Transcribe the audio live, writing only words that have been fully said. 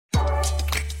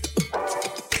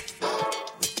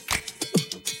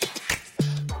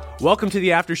Welcome to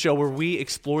the After Show, where we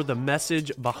explore the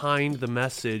message behind the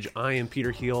message. I am Peter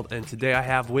Heald, and today I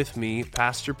have with me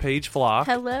Pastor Paige Flock.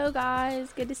 Hello,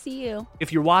 guys. Good to see you.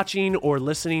 If you're watching or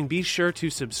listening, be sure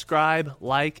to subscribe,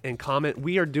 like, and comment.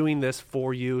 We are doing this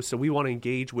for you, so we want to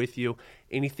engage with you.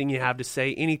 Anything you have to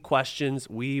say, any questions,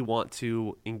 we want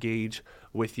to engage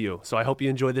with you. So I hope you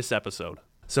enjoy this episode.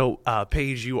 So,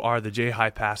 Paige, you are the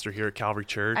J-High pastor here at Calvary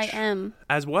Church. I am.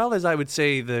 As well as, I would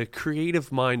say, the creative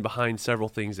mind behind several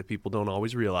things that people don't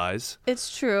always realize.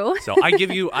 It's true. So I give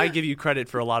you credit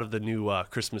for a lot of the new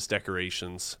Christmas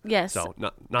decorations. Yes. So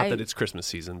not that it's Christmas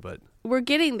season, but we're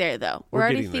getting there, though. We're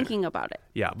already thinking about it.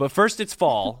 Yeah, but first it's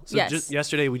fall. So Yes.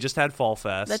 Yesterday we just had Fall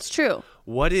Fest. That's true.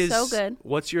 So good.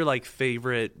 What's your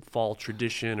favorite fall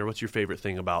tradition, or what's your favorite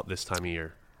thing about this time of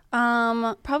year?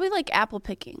 Probably apple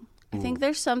picking. I think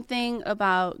there's something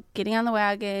about getting on the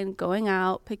wagon, going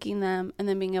out, picking them, and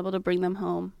then being able to bring them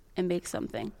home and bake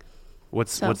something.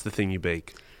 What's the thing you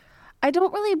bake? I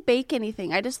don't really bake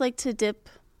anything. I just like to dip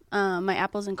my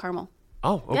apples in caramel.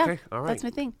 Oh, okay. Yeah, All right. that's my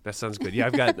thing. That sounds good. Yeah,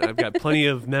 I've got plenty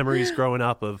of memories growing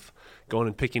up of going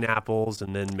and picking apples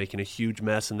and then making a huge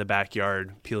mess in the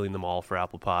backyard, peeling them all for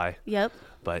apple pie. Yep.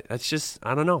 But that's just,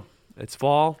 I don't know. It's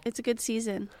fall. It's a good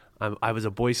season. I was a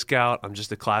Boy Scout. I'm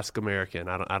just a classic American.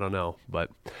 I don't know.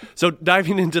 But so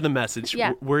diving into the message,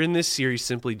 Yeah. We're in this series,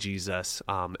 Simply Jesus,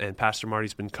 and Pastor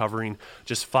Marty's been covering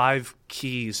just 5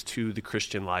 keys to the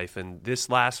Christian life. And this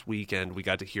last weekend, we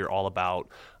got to hear all about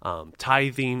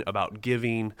tithing, about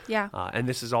giving. Yeah. And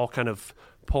this is all kind of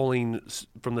pulling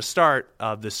from the start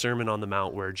of the Sermon on the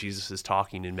Mount where Jesus is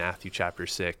talking in Matthew chapter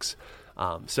 6.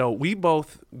 So we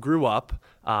both grew up,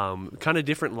 kind of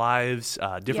different lives,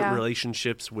 different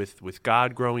relationships with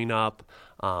God growing up.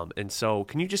 And so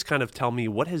can you just kind of tell me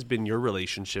what has been your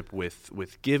relationship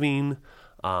with giving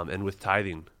and with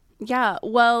tithing? Yeah,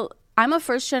 well, I'm a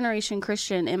first-generation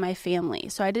Christian in my family,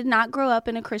 so I did not grow up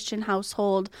in a Christian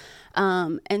household,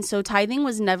 and so tithing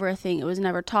was never a thing. It was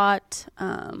never taught,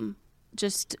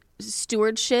 just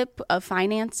stewardship of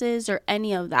finances or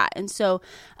any of that. And so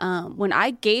when I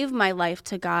gave my life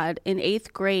to God in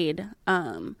 8th grade,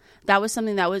 that was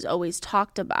something that was always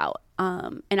talked about.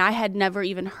 And I had never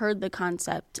even heard the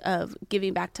concept of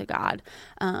giving back to God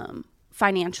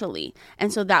financially.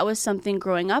 And so that was something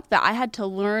growing up that I had to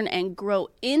learn and grow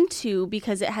into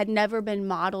because it had never been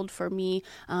modeled for me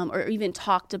or even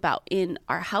talked about in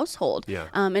our household. Yeah.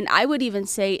 And I would even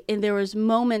say there was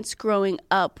moments growing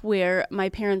up where my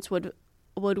parents would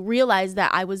realize that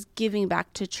I was giving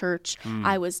back to church.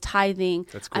 I was tithing.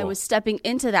 That's cool. I was stepping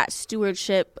into that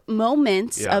stewardship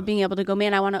moments of being able to go,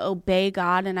 man, I want to obey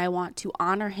God and I want to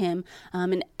honor him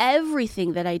in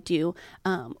everything that I do,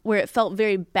 where it felt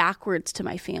very backwards to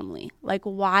my family. Like,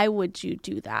 why would you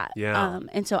do that? Yeah.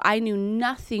 And so I knew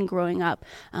nothing growing up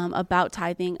about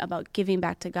tithing, about giving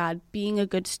back to God, being a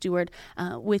good steward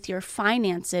with your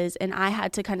finances. And I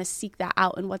had to kind of seek that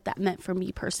out and what that meant for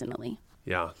me personally.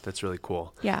 Yeah, that's really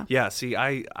cool. Yeah. Yeah, see,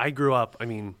 I grew up,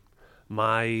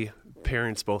 my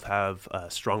parents both have a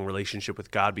strong relationship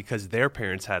with God because their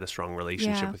parents had a strong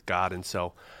relationship with God. And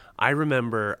so I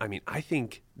remember, I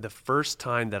think the first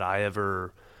time that I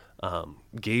ever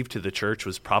gave to the church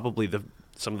was probably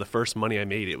some of the first money I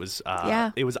made. It was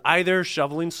either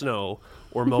shoveling snow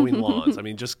or mowing lawns.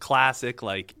 Just classic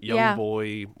young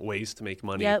boy ways to make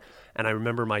money. Yep. And I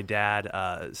remember my dad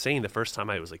saying the first time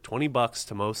it was $20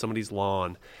 to mow somebody's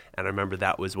lawn. And I remember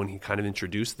that was when he kind of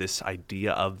introduced this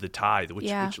idea of the tithe,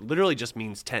 which literally just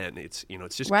means 10. It's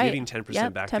just giving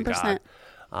 10% back 10%. To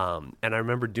God. And I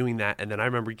remember doing that. And then I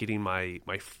remember getting my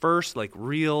first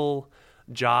real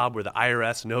job where the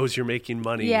IRS knows you're making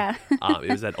money. Yeah. It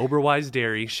was at Oberweis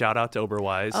Dairy. Shout out to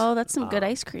Oberweis. Oh, that's some good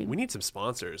ice cream. We need some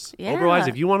sponsors. Yeah, Oberweis,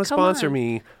 if you want to sponsor on.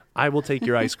 me, I will take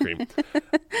your ice cream.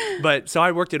 But so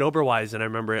I worked at Oberweis, and I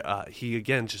remember he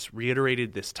again just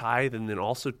reiterated this tithe, and then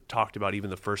also talked about even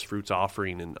the first fruits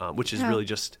offering, and which is really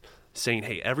just saying,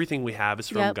 hey, everything we have is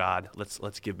from God.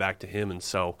 Let's give back to Him. And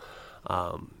so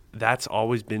that's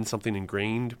always been something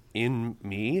ingrained in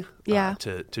me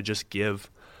to just give.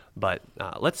 But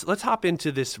let's hop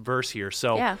into this verse here.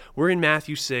 So we're in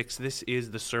Matthew 6. This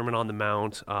is the Sermon on the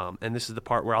Mount, and this is the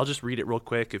part where I'll just read it real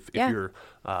quick. If you're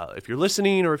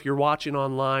listening or if you're watching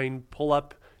online, pull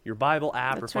up your Bible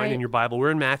app or find in your Bible.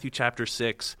 We're in Matthew chapter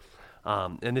 6,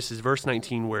 and this is verse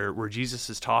 19 where Jesus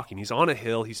is talking. He's on a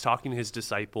hill. He's talking to his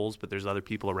disciples, but there's other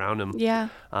people around him. Yeah.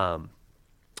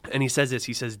 And he says this,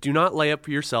 he says, "Do not lay up for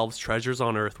yourselves treasures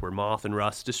on earth where moth and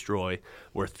rust destroy,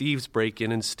 where thieves break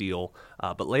in and steal,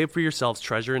 but lay up for yourselves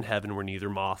treasure in heaven where neither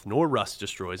moth nor rust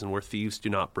destroys and where thieves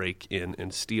do not break in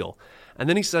and steal." And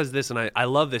then he says this, and I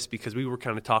love this because we were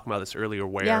kind of talking about this earlier,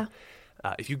 where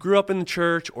if you grew up in the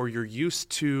church or you're used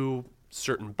to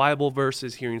certain Bible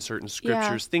verses, hearing certain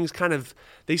scriptures, things kind of,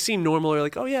 they seem normal. You're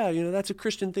like, oh yeah, that's a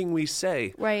Christian thing we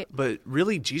say. Right. But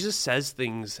really, Jesus says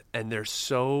things and they're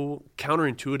so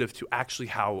counterintuitive to actually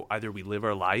how either we live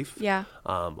our life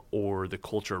or the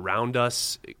culture around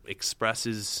us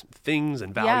expresses things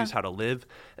and values how to live.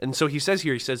 And so he says,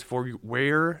 for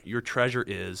where your treasure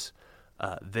is,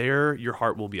 there your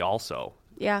heart will be also.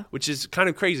 Yeah. Which is kind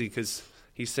of crazy because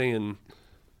he's saying,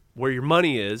 where your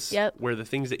money is, where the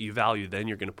things that you value, then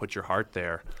you're going to put your heart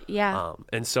there. Yeah.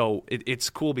 And so it's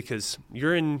cool because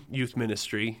you're in youth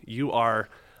ministry. You are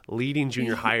leading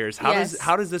junior hires. How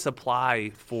does this apply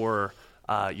for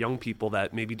young people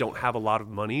that maybe don't have a lot of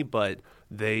money, but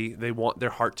they want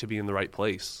their heart to be in the right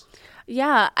place?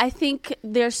 Yeah, I think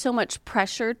there's so much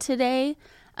pressure today,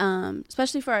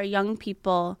 especially for our young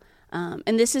people.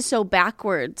 And this is so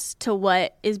backwards to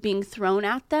what is being thrown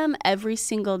at them every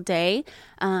single day.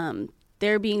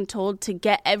 They're being told to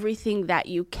get everything that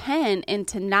you can and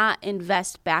to not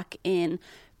invest back in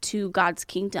to God's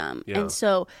kingdom. Yeah. And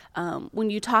so when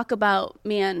you talk about,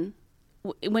 when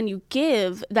you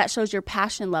give, that shows your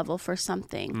passion level for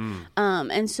something.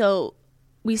 And so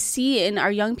we see in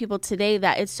our young people today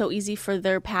that it's so easy for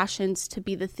their passions to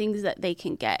be the things that they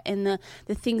can get and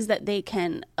the things that they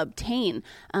can obtain.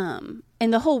 And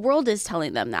the whole world is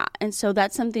telling them that. And so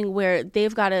that's something where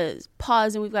they've got to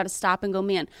pause and we've got to stop and go,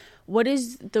 man, what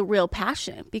is the real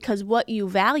passion? Because what you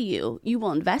value, you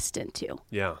will invest into.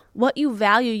 Yeah. What you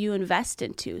value, you invest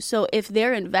into. So if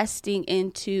they're investing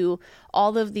into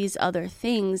all of these other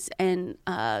things and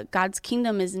God's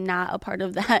kingdom is not a part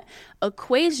of that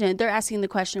equation, they're asking the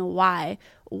question, why?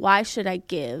 Why should I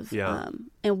give? Yeah.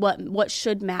 And what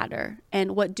should matter?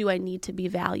 And what do I need to be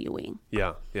valuing?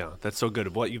 Yeah. That's so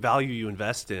good. What you value, you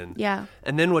invest in. Yeah.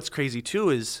 And then what's crazy too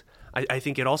is I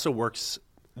think it also works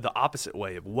the opposite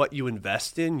way of what you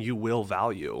invest in, you will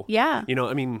value. Yeah.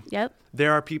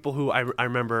 There are people who I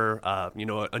remember,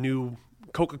 a new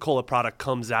Coca-Cola product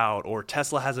comes out or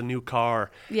Tesla has a new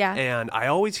car. Yeah. And I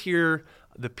always hear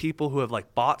the people who have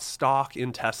bought stock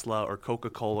in Tesla or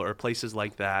Coca-Cola or places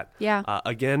like that. Yeah.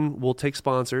 Again, we'll take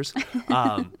sponsors.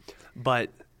 But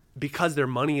because their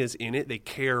money is in it, they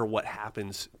care what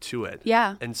happens to it.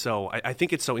 Yeah. And so I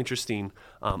think it's so interesting.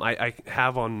 I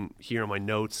have on here in my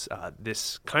notes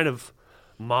this kind of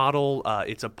model.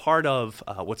 It's a part of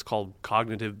what's called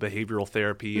cognitive behavioral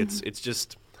therapy.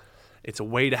 Mm-hmm. It's a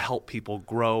way to help people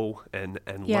grow and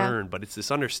learn. But it's this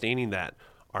understanding that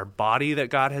our body that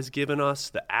God has given us,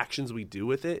 the actions we do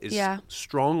with it is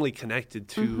strongly connected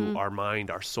to our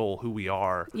mind, our soul, who we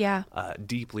are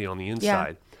deeply on the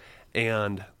inside. Yeah.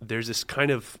 And there's this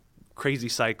kind of crazy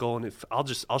cycle, and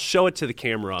I'll show it to the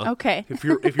camera. Okay. If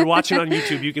you're watching on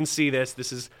YouTube, you can see this.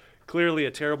 This is clearly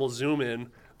a terrible zoom in,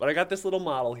 but I got this little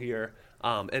model here,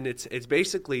 and it's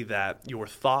basically that your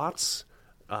thoughts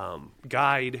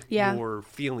guide your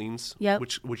feelings,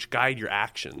 which guide your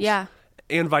actions. Yeah.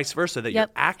 And vice versa, that your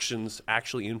actions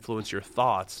actually influence your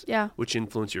thoughts, which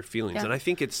influence your feelings. Yeah. And I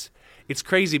think it's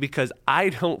crazy because I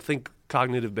don't think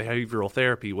cognitive behavioral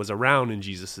therapy was around in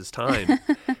Jesus' time.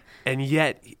 And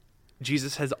yet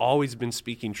Jesus has always been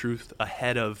speaking truth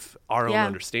ahead of our own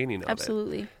understanding of it.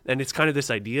 Absolutely. And it's kind of this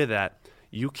idea that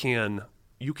you can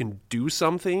do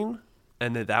something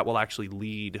and that will actually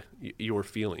lead your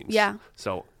feelings. Yeah.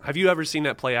 So have you ever seen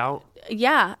that play out?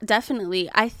 Yeah, definitely.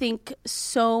 I think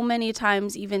so many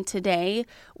times, even today,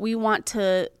 we want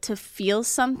to feel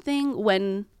something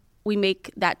when we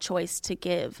make that choice to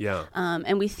give. Yeah.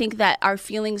 And we think that our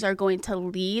feelings are going to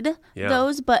lead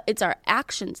those, but it's our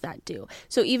actions that do.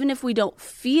 So even if we don't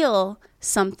feel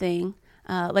something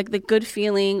like the good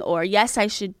feeling or yes, I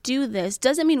should do this,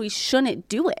 doesn't mean we shouldn't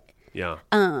do it. Yeah.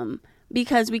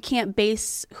 Because we can't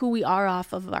base who we are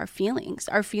off of our feelings.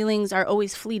 Our feelings are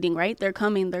always fleeting, right? They're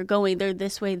coming, they're going, they're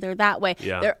this way, they're that way.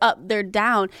 Yeah. They're up, they're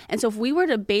down. And so if we were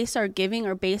to base our giving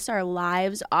or base our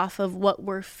lives off of what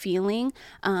we're feeling,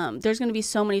 there's going to be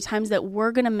so many times that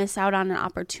we're going to miss out on an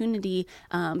opportunity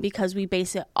because we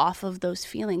base it off of those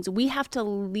feelings. We have to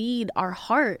lead our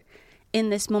heart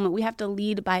in this moment. We have to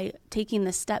lead by taking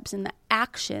the steps and the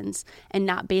actions and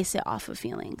not base it off of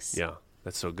feelings. Yeah.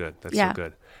 That's so good. That's so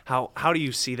good. How do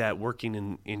you see that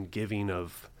working in giving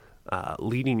of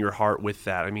leading your heart with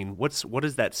that? I mean, what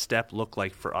does that step look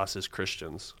like for us as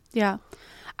Christians? Yeah,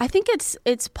 I think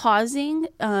it's pausing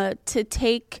to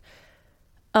take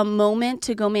a moment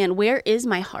to go, man, where is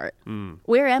my heart?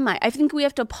 Where am I? I think we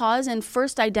have to pause and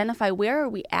first identify where are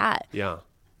we at? Yeah.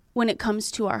 When it comes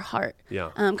to our heart.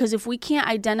 Yeah. Because if we can't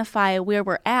identify where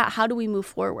we're at, how do we move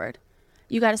forward?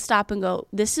 You got to stop and go,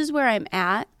 this is where I'm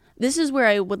at. this is where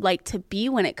I would like to be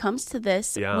when it comes to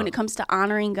this, when it comes to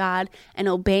honoring God and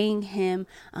obeying him,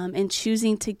 and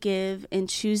choosing to give and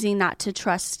choosing not to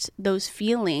trust those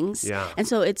feelings. And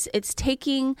so it's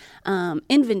taking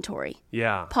inventory,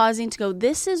 pausing to go,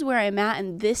 this is where I'm at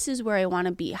and this is where I want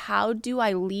to be. How do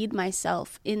I lead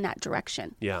myself in that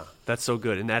direction? Yeah, that's so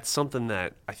good. And that's something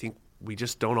that I think we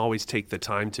just don't always take the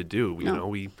time to do. You know,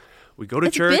 we go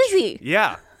to church. It's busy.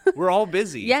 Yeah. We're all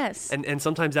busy. Yes. And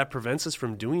sometimes that prevents us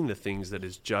from doing the things that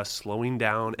is just slowing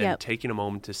down and taking a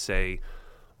moment to say,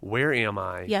 where am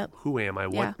I? Who am I?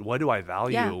 What do I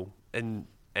value? And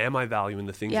am I valuing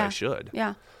the things I should?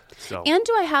 So. And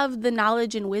do I have the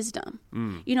knowledge and wisdom?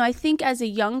 You know, I think as a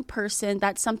young person,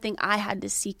 that's something I had to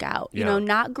seek out. You know,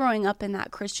 not growing up in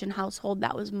that Christian household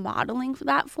that was modeling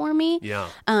that for me.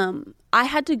 I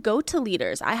had to go to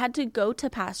leaders. I had to go to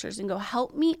pastors and go,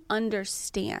 help me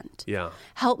understand.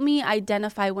 Help me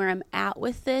identify where I'm at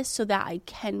with this so that I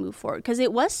can move forward. Because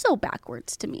it was so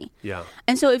backwards to me.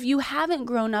 And so if you haven't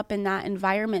grown up in that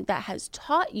environment that has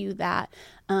taught you that,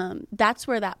 that's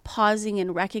where that pausing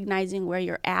and recognizing where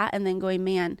you're at and then going,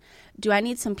 man, do I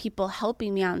need some people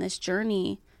helping me on this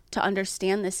journey to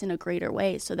understand this in a greater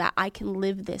way so that I can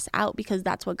live this out, because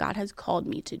that's what God has called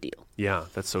me to do. Yeah,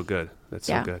 that's so good. That's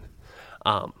so good.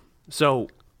 So,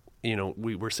 you know,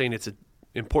 we're saying it's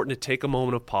important to take a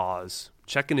moment of pause,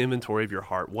 check an inventory of your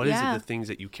heart. What is it, the things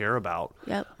that you care about?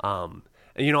 And,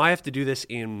 you know, I have to do this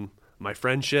in my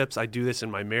friendships. I do this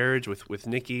in my marriage with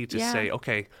Nikki to say,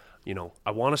 okay, you know,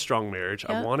 I want a strong marriage.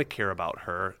 I want to care about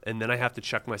her. And then I have to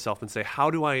check myself and say, how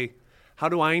do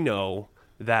I know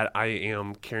that I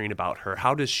am caring about her?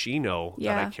 How does she know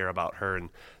that I care about her? And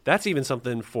that's even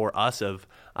something for us of,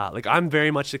 like, I'm very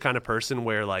much the kind of person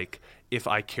where, like, if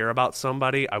I care about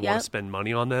somebody, I want to spend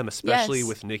money on them, especially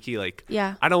with Nikki. Like,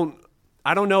 I don't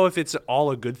know if it's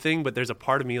all a good thing, but there's a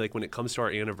part of me, like, when it comes to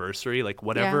our anniversary, like,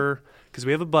 whatever, because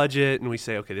we have a budget and we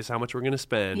say, okay, this is how much we're going to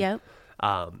spend.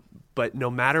 But no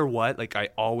matter what, like, I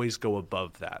always go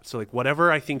above that. So, like, whatever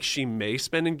I think she may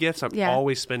spend in gifts, I'm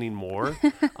always spending more.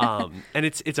 And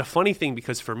it's a funny thing,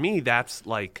 because for me, that's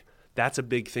a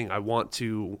big thing. I want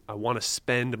to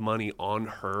spend money on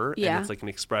her, and it's like an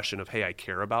expression of, hey, I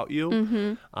care about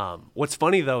you. What's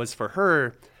funny though is for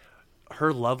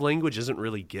her love language isn't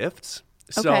really gifts.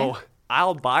 So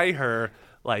I'll buy her,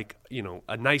 like, you know,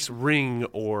 a nice ring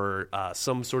or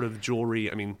some sort of jewelry.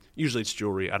 I mean, usually it's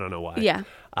jewelry. I don't know why.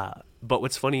 But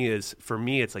what's funny is for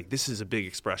me, it's like, this is a big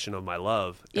expression of my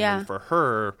love. And then for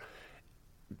her,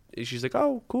 she's like,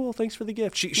 oh, cool, thanks for the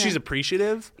gift. She's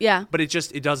appreciative. But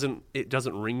it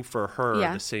doesn't ring for her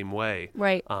the same way.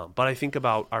 But I think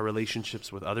about our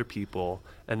relationships with other people,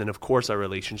 and then of course our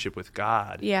relationship with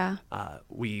God.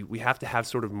 We have to have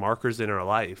sort of markers in our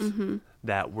life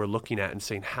that we're looking at and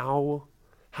saying,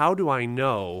 how do I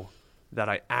know that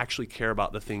I actually care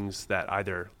about the things that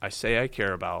either I say I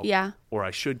care about or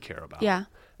I should care about?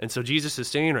 And so Jesus is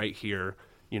saying right here,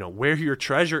 you know, where your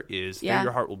treasure is, there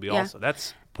your heart will be also.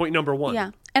 That's point number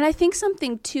one. And I think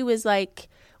something too is, like,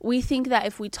 we think that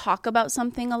if we talk about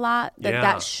something a lot,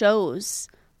 that shows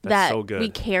that we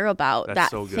care about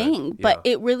that thing. But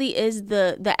it really is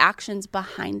the actions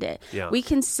behind it. I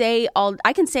can say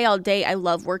all day I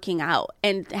love working out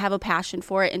and have a passion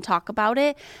for it and talk about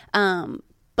it.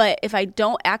 But if I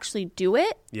don't actually do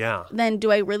it, then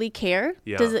do I really care?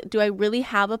 Do I really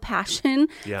have a passion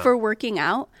for working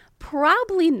out?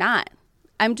 Probably not.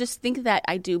 I'm just think that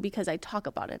I do because I talk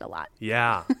about it a lot.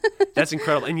 That's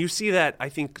incredible. And you see that, I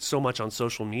think, so much on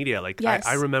social media. Like,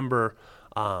 I remember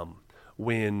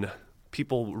when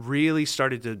people really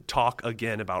started to talk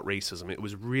again about racism. It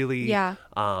was really, you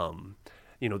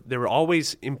know, there were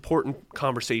always important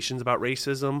conversations about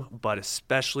racism, but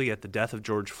especially at the death of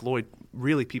George Floyd,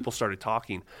 really people started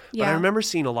talking. But I remember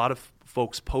seeing a lot of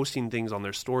folks posting things on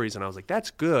their stories, and I was like,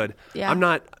 that's good.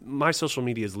 My social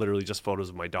media is literally just photos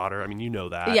of my daughter. I mean, you know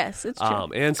that. Yes, it's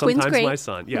true. And sometimes my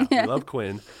son. We love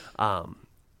Quinn.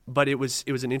 But it was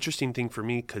an interesting thing for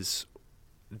me, because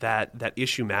that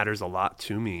issue matters a lot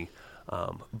to me.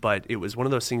 But it was one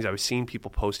of those things I was seeing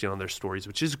people posting on their stories,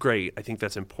 which is great. I think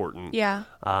that's important.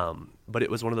 But it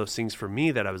was one of those things for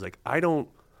me that I was like, I don't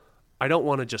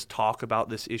want to just talk about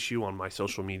this issue on my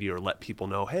social media or let people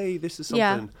know, hey, this is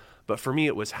something. But for me,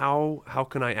 it was how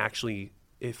can I actually,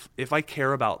 if I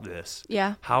care about this,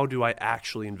 how do I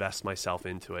actually invest myself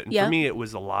into it? And for me, it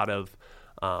was a lot of,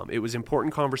 it was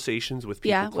important conversations with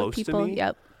people close to me.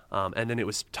 And then it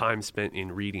was time spent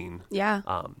in reading.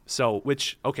 Can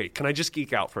I just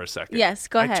geek out for a second? Yes,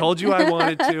 go ahead. I told you I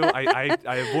wanted to.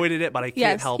 I avoided it, but I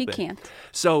can't help it. Yes, he can't.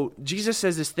 So Jesus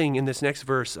says this thing in this next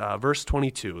verse, verse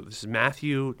 22. This is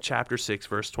Matthew chapter 6,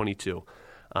 verse 22.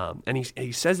 And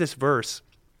he says this verse.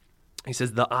 He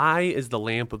says, the eye is the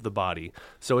lamp of the body.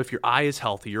 So if your eye is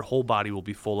healthy, your whole body will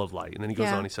be full of light. And then he goes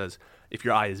on, he says, if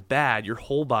your eye is bad, your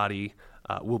whole body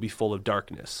will be full of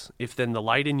darkness. If then the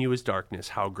light in you is darkness,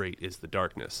 how great is the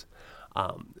darkness?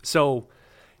 So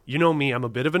you know me, I'm a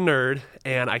bit of a nerd,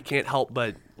 and I can't help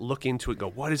but look into it and go,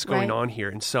 what is going on here?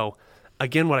 And so,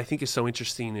 again, what I think is so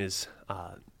interesting is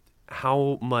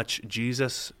how much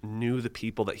Jesus knew the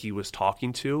people that he was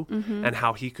talking to and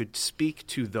how he could speak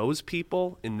to those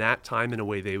people in that time in a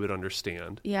way they would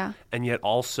understand. Yeah. And yet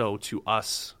also to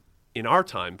us in our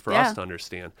time for us to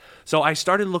understand. So I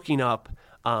started looking up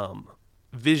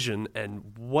vision and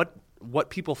what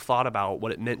people thought about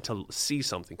what it meant to see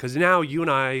something. Because now you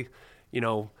and I,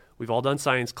 we've all done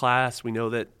science class. We know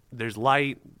that there's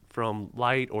light from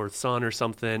light or sun or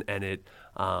something, and it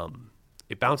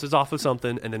bounces off of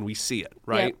something, and then we see it,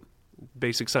 right? Yep.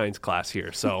 Basic science class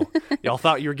here. So y'all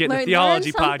thought you were getting a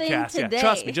theology podcast. Today. Yeah,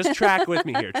 trust me. Just track with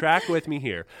me here. Track with me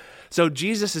here. So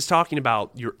Jesus is talking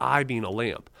about your eye being a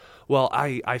lamp. Well,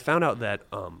 I found out that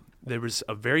there was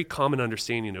a very common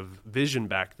understanding of vision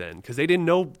back then because they didn't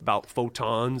know about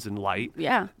photons and light.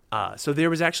 Yeah. So there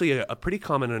was actually a pretty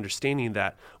common understanding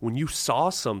that when you saw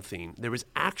something, there was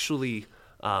actually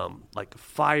like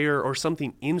fire or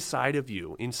something inside of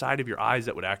your eyes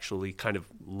that would actually kind of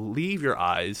leave your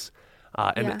eyes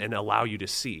and allow you to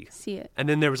see it. And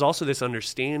then there was also this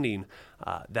understanding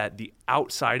that the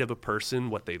outside of a person,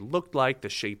 what they looked like, the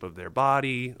shape of their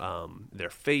body,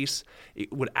 their face,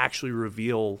 it would actually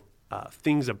reveal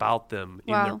things about them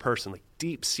in their person, like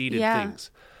deep-seated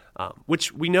things,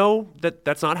 which we know that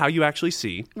that's not how you actually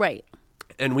see. Right.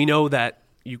 And we know that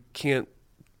you can't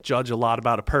judge a lot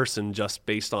about a person just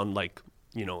based on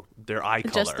their eye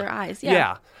color. Just their eyes,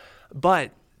 yeah.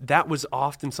 But that was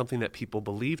often something that people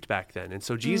believed back then. And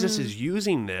so Jesus is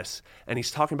using this, and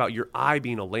he's talking about your eye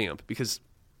being a lamp because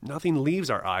nothing leaves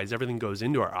our eyes, everything goes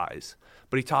into our eyes.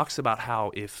 But he talks about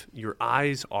how if your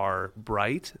eyes are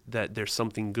bright, that there's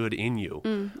something good in you.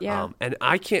 And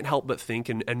I can't help but think,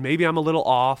 and maybe I'm a little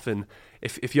off, and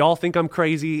if y'all think I'm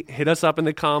crazy, hit us up in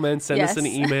the comments, send us an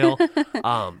email.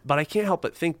 But I can't help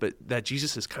but think that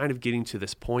Jesus is kind of getting to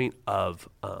this point of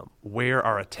where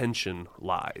our attention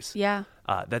lies. Yeah.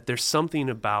 That there's something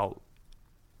about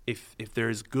if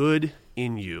there's good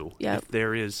in you, if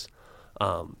there is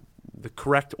the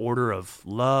correct order of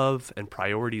love and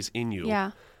priorities in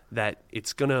you, that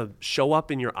it's going to show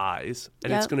up in your eyes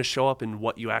and it's going to show up in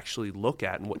what you actually look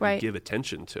at and what you give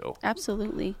attention to.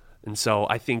 Absolutely. And so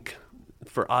I think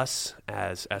for us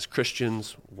as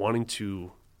Christians wanting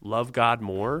to love God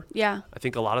more, I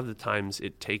think a lot of the times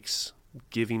it takes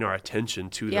giving our attention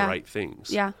to the right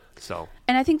things. Yeah. So,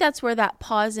 and I think that's where that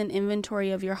pause and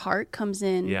inventory of your heart comes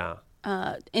in. Yeah.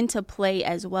 Into play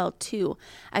as well too.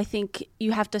 I think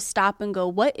you have to stop and go,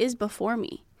 what is before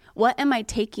me? What am I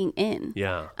taking in?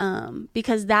 Yeah.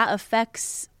 Because that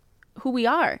affects who we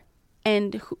are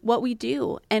and what we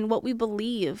do and what we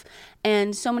believe.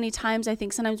 And so many times I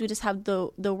think sometimes we just have the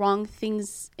wrong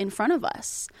things in front of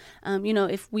us.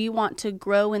 If we want to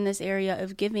grow in this area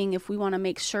of giving, if we want to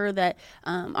make sure that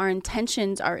our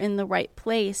intentions are in the right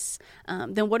place,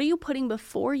 then what are you putting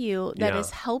before you that is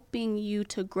helping you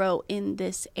to grow in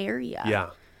this area?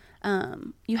 Yeah.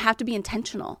 You have to be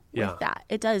intentional with that.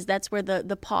 It does. That's where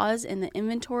the pause and the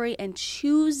inventory and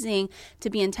choosing to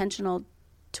be intentional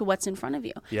to what's in front of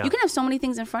you. Yeah. You can have so many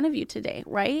things in front of you today,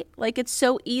 right? Like it's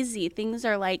so easy. Things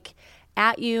are like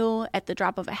at you at the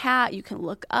drop of a hat. You can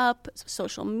look up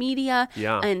social media.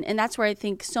 Yeah. And that's where I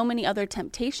think so many other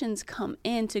temptations come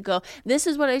in to go, this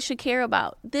is what I should care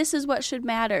about. This is what should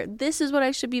matter. This is what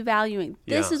I should be valuing.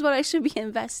 This is what I should be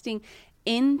investing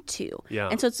into. Yeah.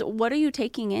 And so it's what are you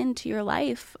taking into your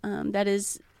life that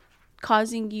is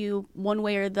causing you one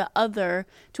way or the other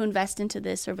to invest into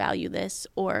this or value this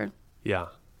or... Yeah.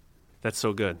 That's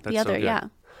so good. That's so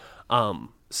good.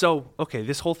 So, okay,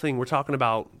 this whole thing, we're talking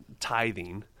about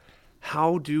tithing.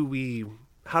 How do we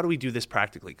do this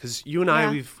practically? Because you and I,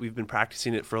 we've been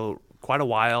practicing it for quite a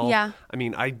while. Yeah. I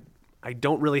mean, I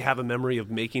don't really have a memory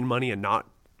of making money and not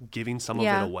giving some of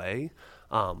it away.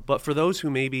 But for those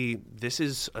who maybe this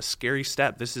is a scary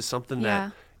step, this is something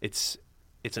that it's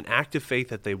an act of faith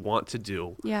that they want to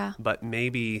do. Yeah. But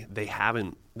maybe they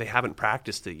haven't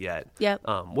practiced it yet. Yep.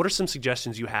 What are some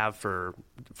suggestions you have for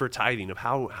tithing of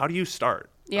how do you start?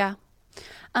 Yeah.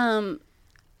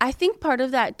 I think part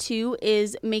of that too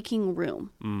is making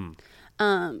room.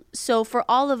 So for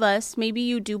all of us, maybe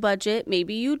you do budget,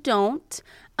 maybe you don't.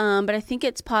 But I think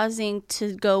it's pausing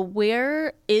to go,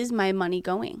 where is my money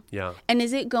going? Yeah. And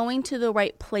is it going to the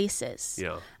right places?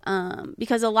 Yeah.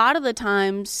 Because a lot of the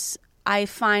times I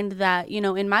find that,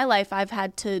 in my life, I've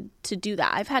had to do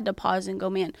that. I've had to pause and go,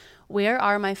 man, where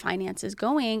are my finances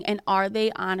going, and are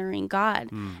they honoring God?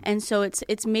 And so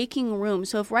it's making room.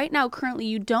 So if right now, currently,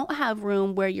 you don't have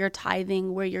room where you're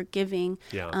tithing, where you're giving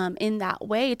in that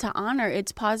way to honor,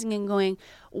 it's pausing and going,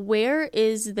 where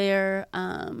is there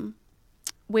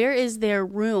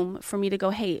room for me to go,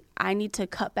 hey, I need to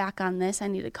cut back on this. I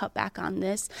need to cut back on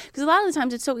this. Because a lot of the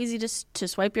times it's so easy just to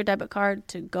swipe your debit card,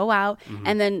 to go out.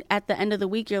 And then at the end of the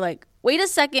week, you're like, wait a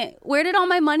second, where did all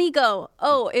my money go?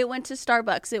 Oh, it went to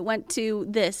Starbucks. It went to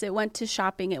this. It went to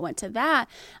shopping. It went to that.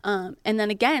 And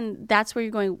then again, that's where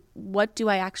you're going, what do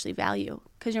I actually value?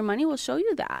 Because your money will show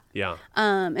you that. Yeah.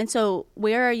 And so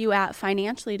where are you at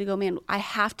financially to go, man, I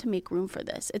have to make room for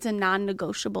this. It's a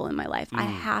non-negotiable in my life. I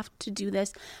have to do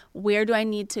this. Where do I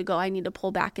need to go? I need to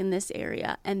pull back in this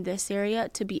area and this area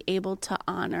to be able to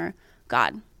honor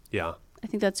God. Yeah. I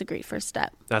think that's a great first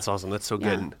step. That's awesome. That's so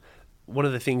good. And one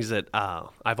of the things that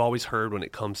I've always heard when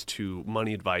it comes to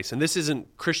money advice, and this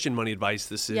isn't Christian money advice,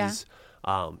 this is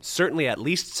certainly at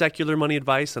least secular money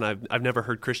advice, and I've never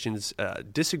heard Christians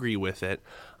disagree with it,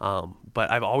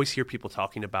 but I've always hear people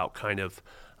talking about kind of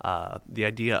the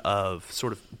idea of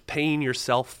sort of paying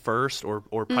yourself first or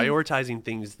prioritizing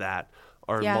things that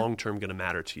are long-term going to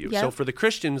matter to you. Yep. So for the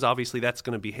Christians, obviously that's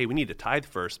going to be, hey, we need to tithe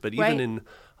first, but even in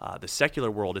the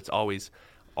secular world, it's always,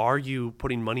 are you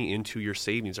putting money into your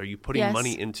savings? Are you putting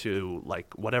money into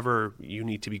like whatever you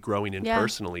need to be growing in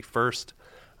personally first?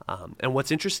 And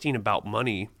what's interesting about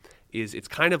money is it's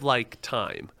kind of like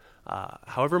time.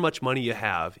 However much money you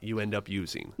have, you end up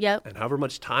using. Yep. And however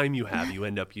much time you have, you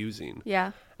end up using.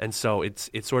 Yeah. And so it's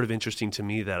sort of interesting to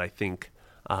me that I think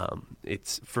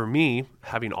it's, for me,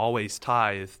 having always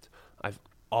tithed, I've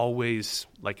always,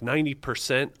 like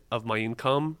 90% of my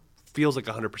income feels like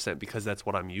 100% because that's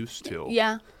what I'm used to.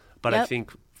 Yeah. But I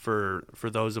think for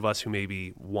those of us who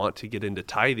maybe want to get into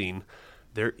tithing,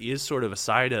 there is sort of a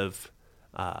side of,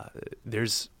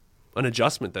 there's an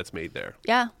adjustment that's made there.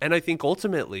 Yeah. And I think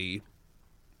ultimately,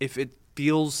 if it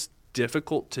feels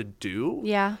difficult to do,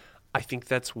 I think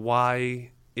that's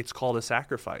why it's called a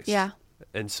sacrifice. Yeah.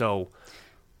 And so...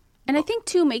 And I think,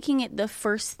 too, making it the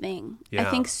first thing. Yeah.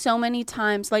 I think so many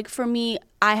times, like for me,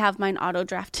 I have mine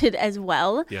auto-drafted as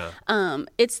well. Yeah.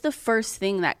 It's the first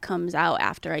thing that comes out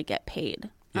after I get paid.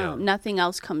 Yeah. Nothing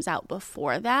else comes out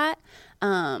before that.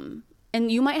 And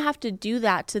you might have to do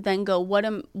that to then go, what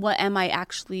am I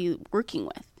actually working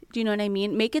with? Do you know what I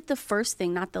mean? Make it the first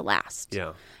thing, not the last.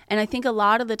 Yeah. And I think a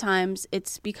lot of the times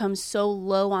it's become so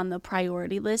low on the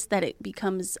priority list that it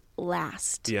becomes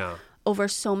last. Yeah. Over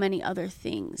so many other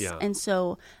things. Yeah. And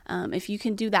so if you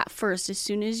can do that first, as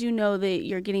soon as you know that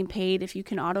you're getting paid, if you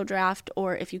can auto draft,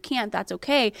 or if you can't, that's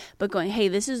okay. But going, hey,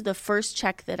 this is the first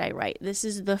check that I write. This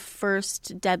is the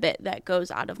first debit that goes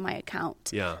out of my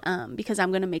account. Yeah. Because I'm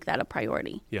going to make that a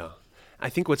priority. Yeah. I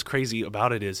think what's crazy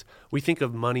about it is we think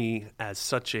of money as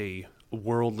such a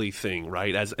worldly thing,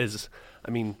 right? As I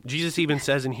mean, Jesus even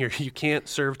says in here, you can't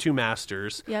serve two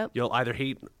masters. Yep. You'll either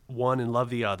hate one and love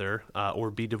the other, or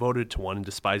be devoted to one and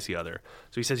despise the other.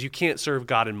 So he says you can't serve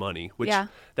God and money, which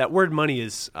that word money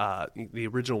is, the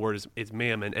original word is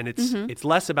mammon, and it's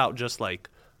less about just like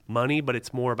money, but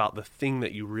it's more about the thing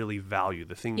that you really value,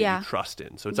 the thing that you trust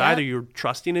in. So it's either you're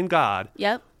trusting in God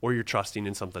or you're trusting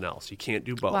in something else. You can't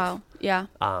do both. Wow. Yeah.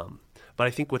 But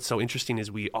I think what's so interesting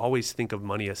is we always think of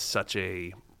money as such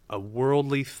a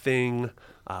worldly thing.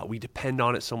 We depend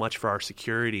on it so much for our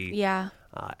security. Yeah.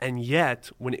 And yet,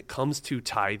 when it comes to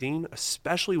tithing,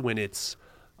 especially when it's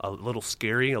a little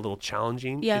scary, a little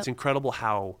challenging, it's incredible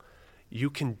how you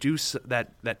can do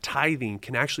that tithing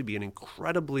can actually be an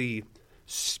incredibly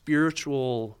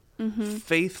spiritual,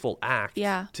 faithful act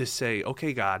to say,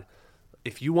 okay, God,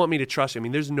 if you want me to trust you, I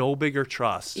mean, there's no bigger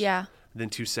trust than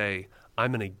to say,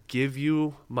 I'm going to give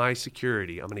you my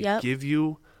security. I'm going to give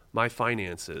you my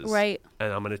finances. Right.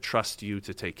 And I'm going to trust you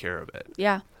to take care of it.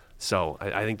 Yeah. So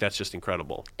I think that's just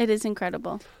incredible. It is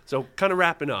incredible. So kind of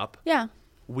wrapping up. Yeah.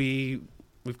 We've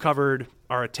covered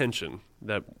our attention,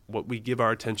 that what we give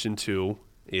our attention to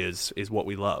is what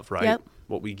we love, right? Yep.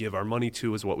 What we give our money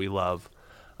to is what we love.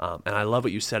 And I love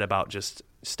what you said about just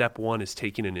step one is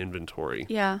taking an inventory.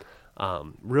 Yeah.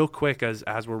 Real quick,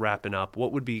 as we're wrapping up,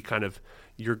 what would be kind of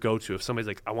your go-to if somebody's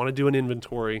like, I want to do an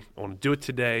inventory, I want to do it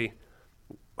today.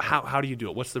 How do you do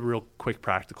it? What's the real quick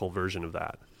practical version of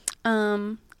that?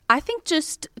 I think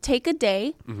just take a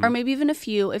day or maybe even a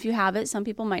few if you have it. Some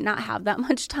people might not have that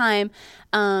much time.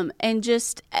 And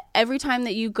just every time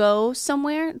that you go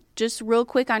somewhere, just real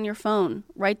quick on your phone,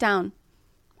 write down,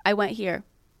 I went here.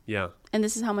 Yeah. And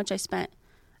this is how much I spent.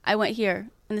 I went here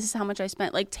and this is how much I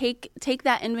spent. Like take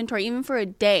that inventory even for a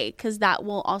day, because that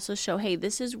will also show, hey,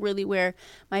 this is really where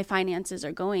my finances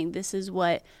are going. This is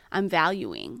what I'm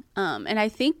valuing. And I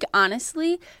think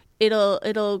honestly,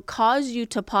 it'll cause you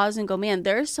to pause and go, man,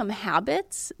 there's some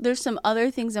habits, there's some other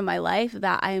things in my life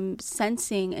that I'm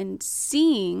sensing and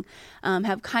seeing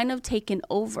have kind of taken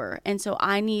over. And so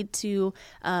I need to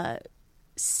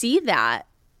see that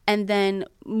and then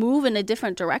move in a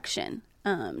different direction.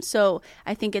 So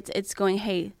I think it's going,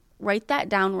 hey, write that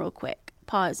down real quick.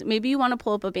 Pause. Maybe you want to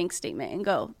pull up a bank statement and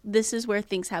go, this is where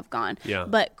things have gone. Yeah.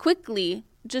 But quickly,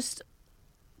 just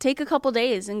take a couple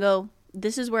days and go,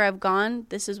 this is where I've gone.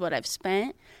 This is what I've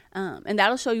spent. And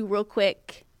that'll show you real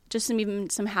quick just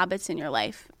some habits in your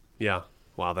life. Yeah.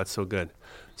 Wow, that's so good.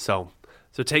 So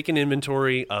take an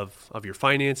inventory of your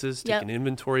finances, take an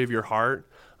inventory of your heart.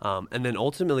 And then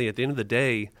ultimately, at the end of the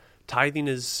day, tithing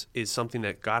is something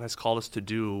that God has called us to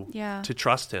do to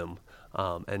trust him.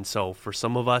 And so for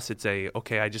some of us, it's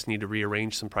okay, I just need to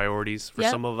rearrange some priorities. For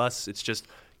some of us, it's just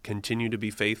continue to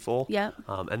be faithful.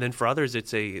 And then for others,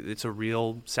 it's a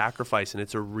real sacrifice, and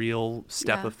it's a real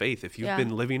step of faith. If you've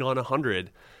been living on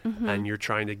 100 and you're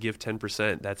trying to give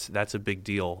 10%, that's a big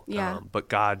deal. But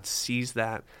God sees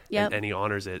that and he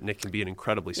honors it, and it can be an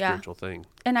incredibly spiritual thing.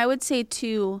 And I would say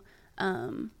too,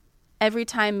 every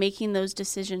time making those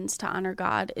decisions to honor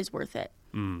God is worth it.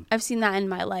 I've seen that in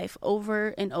my life over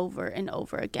and over and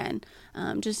over again.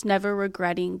 Just never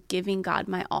regretting giving God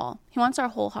my all. He wants our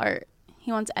whole heart.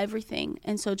 He wants everything.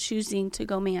 And so choosing to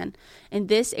go, man, in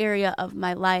this area of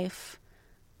my life,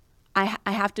 I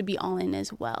have to be all in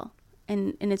as well.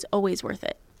 And it's always worth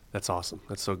it. That's awesome.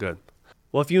 That's so good.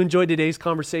 Well, if you enjoyed today's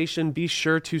conversation, be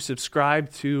sure to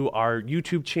subscribe to our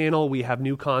YouTube channel. We have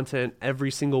new content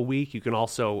every single week. You can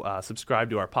also subscribe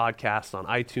to our podcast on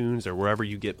iTunes or wherever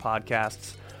you get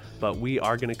podcasts. But we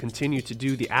are going to continue to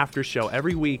do the after show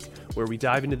every week, where we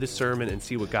dive into the sermon and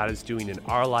see what God is doing in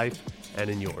our life and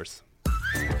in yours.